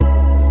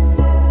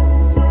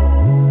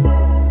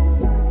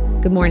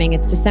Good morning,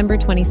 it's December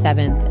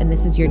 27th, and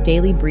this is your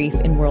daily brief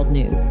in world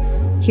news.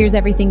 Here's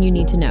everything you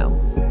need to know.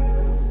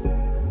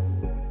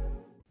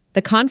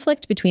 The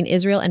conflict between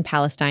Israel and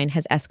Palestine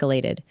has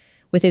escalated,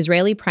 with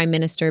Israeli Prime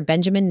Minister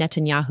Benjamin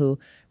Netanyahu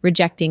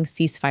rejecting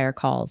ceasefire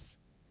calls.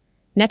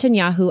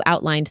 Netanyahu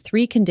outlined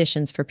 3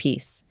 conditions for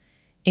peace,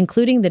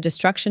 including the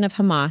destruction of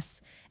Hamas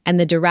and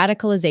the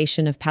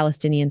de-radicalization of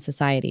Palestinian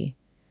society.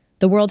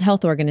 The World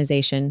Health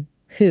Organization,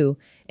 WHO,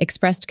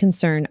 expressed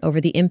concern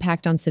over the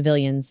impact on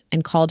civilians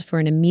and called for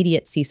an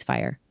immediate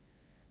ceasefire.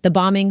 The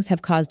bombings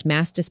have caused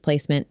mass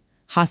displacement,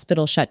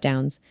 hospital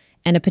shutdowns,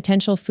 and a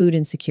potential food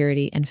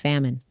insecurity and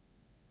famine.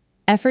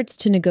 Efforts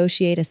to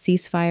negotiate a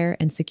ceasefire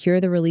and secure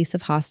the release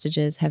of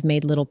hostages have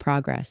made little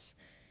progress,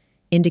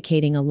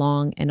 indicating a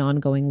long and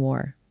ongoing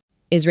war.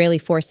 Israeli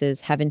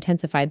forces have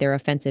intensified their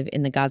offensive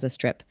in the Gaza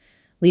Strip,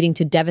 leading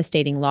to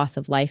devastating loss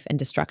of life and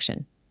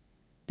destruction.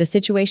 The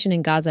situation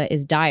in Gaza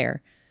is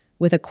dire,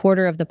 with a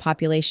quarter of the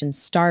population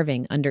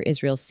starving under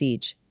Israel's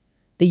siege.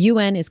 The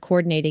UN is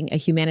coordinating a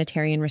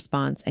humanitarian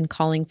response and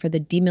calling for the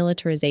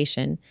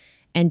demilitarization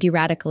and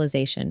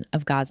de-radicalization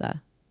of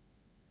Gaza.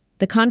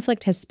 The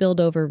conflict has spilled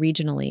over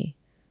regionally,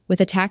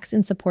 with attacks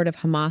in support of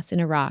Hamas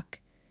in Iraq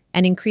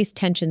and increased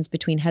tensions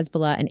between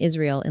Hezbollah and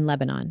Israel in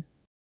Lebanon.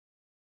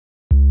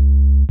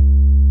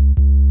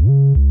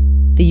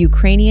 The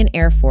Ukrainian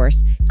Air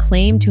Force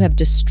claimed to have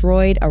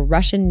destroyed a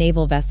Russian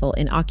naval vessel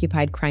in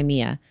occupied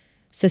Crimea,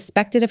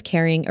 suspected of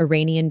carrying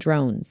Iranian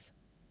drones.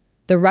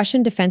 The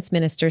Russian defense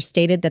minister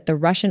stated that the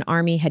Russian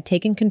army had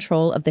taken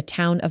control of the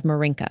town of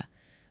Marinka,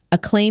 a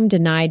claim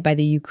denied by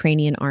the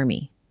Ukrainian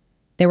army.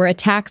 There were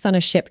attacks on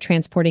a ship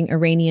transporting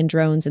Iranian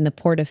drones in the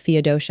port of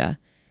Feodosia,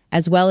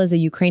 as well as a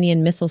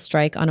Ukrainian missile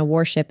strike on a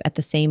warship at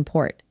the same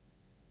port.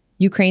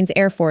 Ukraine's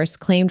Air Force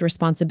claimed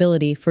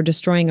responsibility for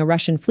destroying a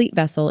Russian fleet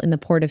vessel in the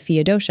port of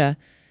Feodosia,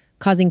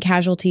 causing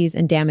casualties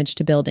and damage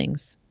to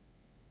buildings.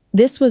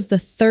 This was the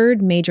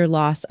 3rd major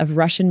loss of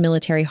Russian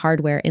military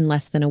hardware in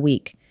less than a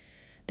week.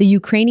 The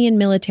Ukrainian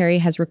military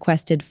has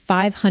requested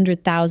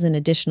 500,000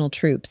 additional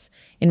troops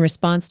in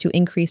response to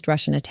increased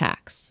Russian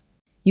attacks.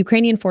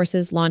 Ukrainian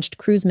forces launched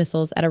cruise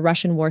missiles at a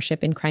Russian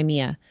warship in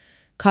Crimea,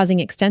 causing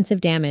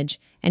extensive damage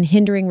and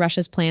hindering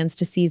Russia's plans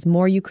to seize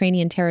more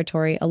Ukrainian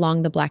territory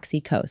along the Black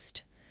Sea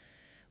coast.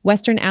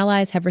 Western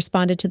allies have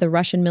responded to the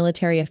Russian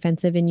military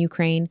offensive in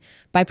Ukraine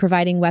by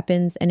providing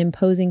weapons and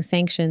imposing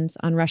sanctions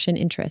on Russian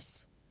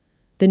interests.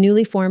 The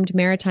newly formed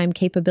Maritime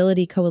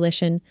Capability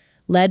Coalition,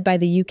 led by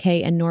the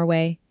UK and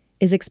Norway,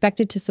 is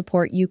expected to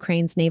support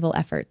Ukraine's naval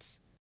efforts.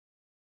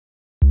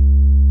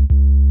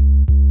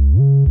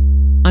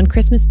 On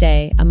Christmas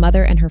Day, a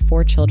mother and her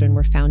 4 children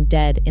were found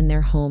dead in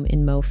their home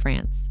in Meaux,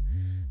 France.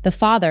 The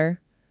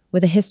father,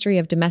 with a history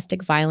of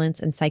domestic violence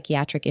and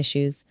psychiatric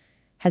issues,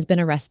 has been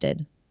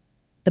arrested.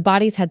 The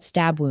bodies had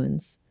stab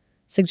wounds,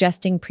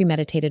 suggesting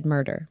premeditated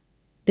murder.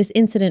 This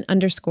incident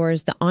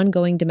underscores the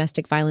ongoing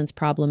domestic violence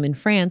problem in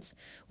France,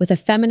 with a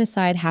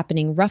feminicide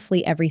happening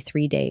roughly every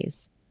 3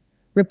 days.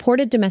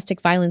 Reported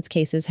domestic violence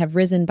cases have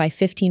risen by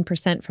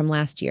 15% from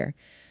last year.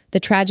 The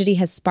tragedy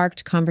has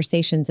sparked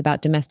conversations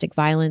about domestic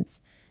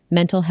violence,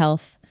 mental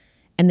health,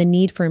 and the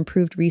need for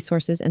improved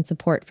resources and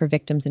support for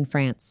victims in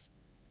France.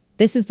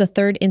 This is the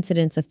 3rd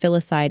incidence of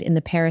filicide in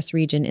the Paris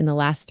region in the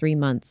last 3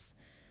 months,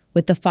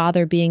 with the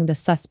father being the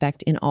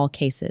suspect in all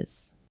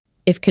cases.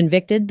 If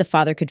convicted, the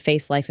father could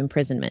face life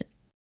imprisonment.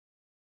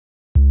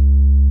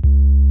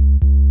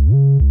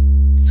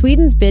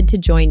 Sweden's bid to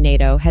join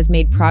NATO has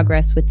made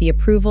progress with the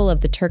approval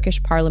of the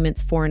Turkish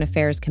Parliament's Foreign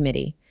Affairs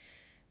Committee.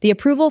 The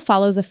approval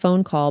follows a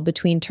phone call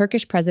between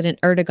Turkish President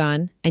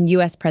Erdogan and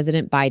U.S.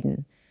 President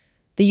Biden.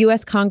 The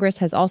U.S. Congress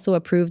has also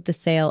approved the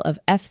sale of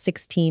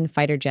F-16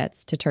 fighter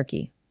jets to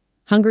Turkey.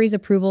 Hungary's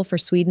approval for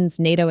Sweden's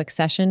NATO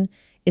accession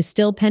is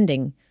still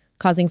pending,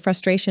 causing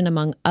frustration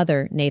among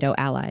other NATO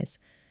allies.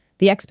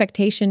 The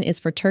expectation is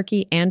for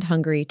Turkey and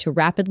Hungary to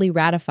rapidly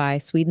ratify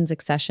Sweden's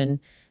accession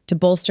to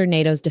bolster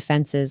NATO's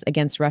defenses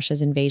against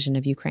Russia's invasion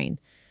of Ukraine.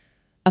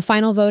 A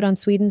final vote on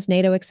Sweden's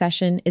NATO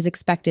accession is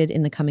expected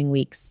in the coming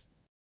weeks.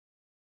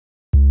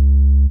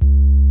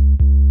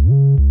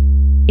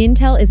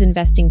 Intel is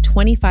investing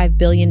 $25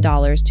 billion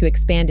to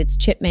expand its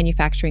chip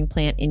manufacturing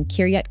plant in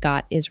Kiryat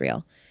Gat,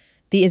 Israel.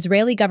 The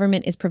Israeli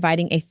government is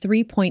providing a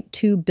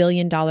 $3.2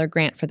 billion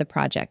grant for the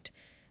project.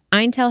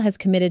 Intel has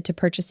committed to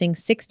purchasing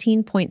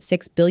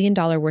 $16.6 billion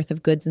worth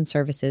of goods and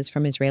services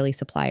from Israeli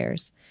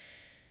suppliers.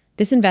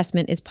 This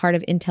investment is part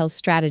of Intel's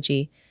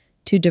strategy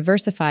to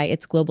diversify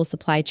its global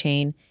supply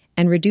chain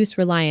and reduce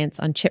reliance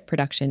on chip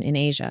production in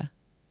Asia.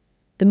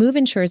 The move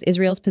ensures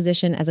Israel's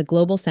position as a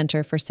global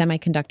center for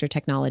semiconductor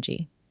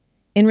technology.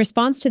 In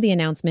response to the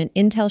announcement,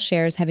 Intel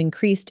shares have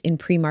increased in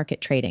pre-market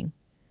trading.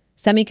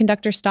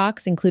 Semiconductor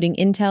stocks, including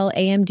Intel,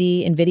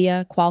 AMD,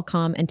 NVIDIA,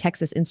 Qualcomm, and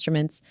Texas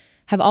Instruments,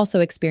 have also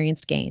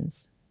experienced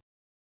gains.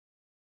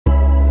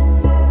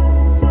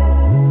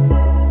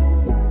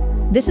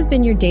 This has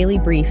been your daily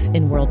brief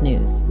in world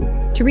news.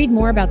 To read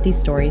more about these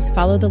stories,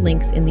 follow the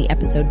links in the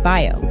episode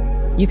bio.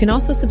 You can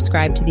also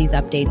subscribe to these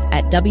updates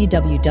at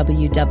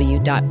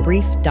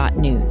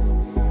www.brief.news.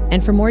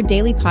 And for more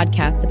daily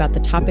podcasts about the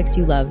topics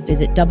you love,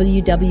 visit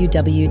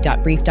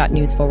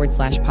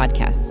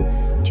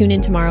www.brief.news/podcasts. Tune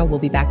in tomorrow. We'll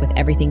be back with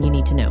everything you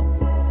need to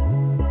know.